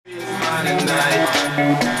shine at night.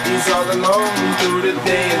 He's all alone through the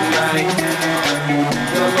day and night.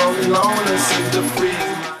 The lonely loner seems to freeze.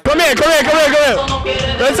 Come here.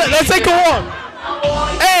 Let's take a walk.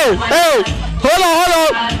 Hey, hold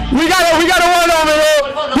on. We got a one over here.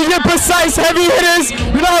 We get precise, heavy hitters.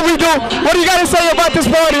 You know how we do. What do you got to say about this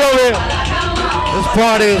party over here? This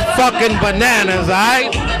party is fucking bananas,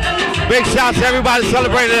 alright? Big shout to everybody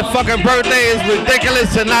celebrating their fucking birthday. It's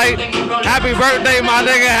ridiculous tonight. Happy birthday, my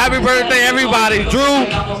nigga. Happy birthday, everybody. Drew,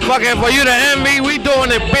 fucking for you to envy, we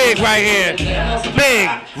doing it big right here.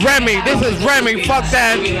 Big. REMI. This is REMI. Fuck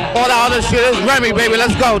that. All that other shit. It's REMI, baby.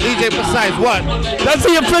 Let's go. DJ Precise. What? That's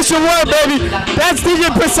the official word, baby. That's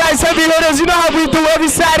DJ Precise, heavy hitters. You know how we do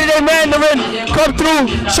every Saturday, man. Come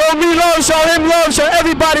through. Show me love. Show him love. Show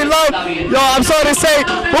everybody love. Yo, I'm sorry to say,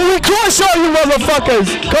 but we can't show you motherfuckers.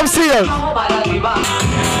 Come see us.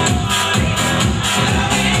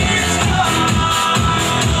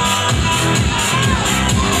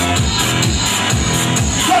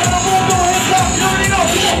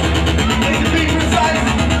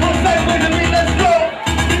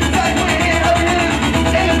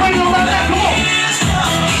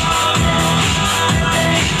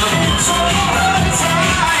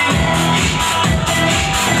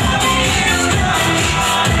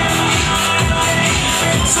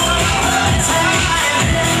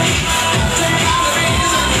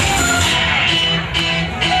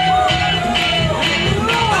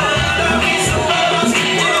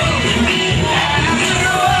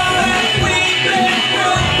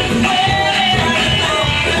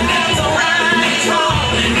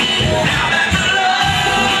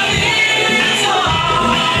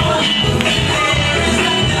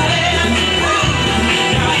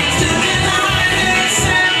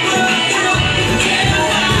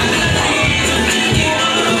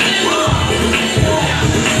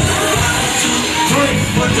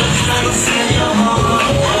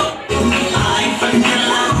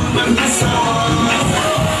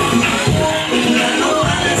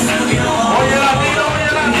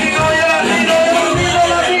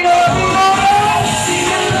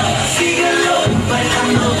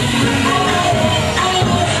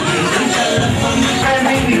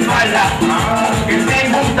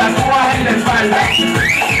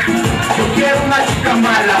 Yo quiero una chica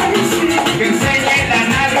mala que enseñe la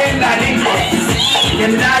nalga en la lengua, que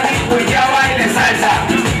el látigo ya baile salsa,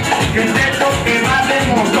 que el techo que mande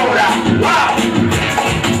motora. ¡Wow!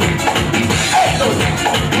 Esto,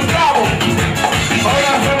 un cabo.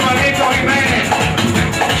 Hola, soy Manito Jiménez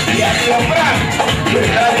y a tu Fran, de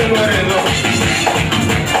Radio 92.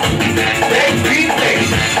 Te viste,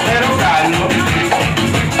 pero calmo.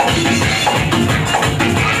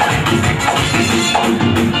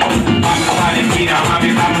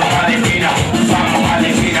 Mami, vamos a la esquina, vamos a la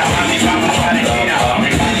esquina, mami, vamos a la esquina.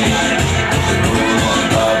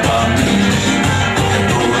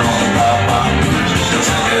 Yo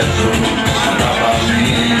sé que tú no estás para mí,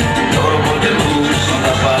 lloro porque tú no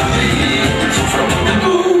estás para mí, sufro porque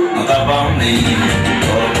tú no estás para mí,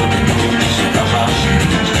 lloro porque tú no estás para mí.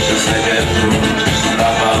 Yo sé que tú no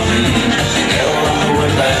estás para mí, quiero dar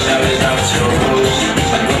vuelta en la habitación.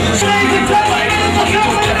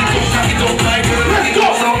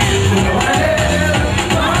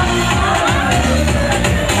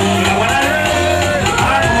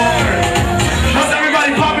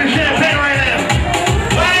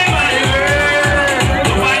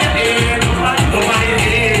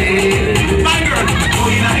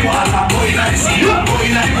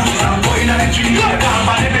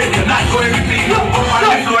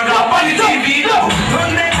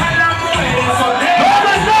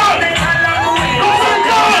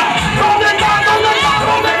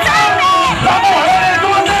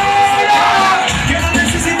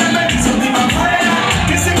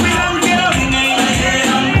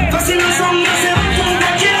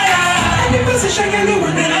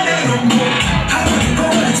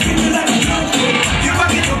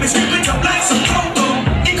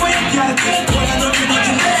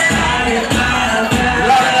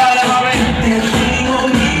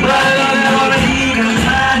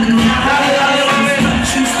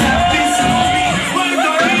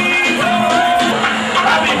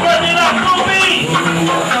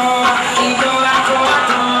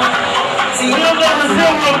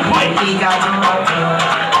 He got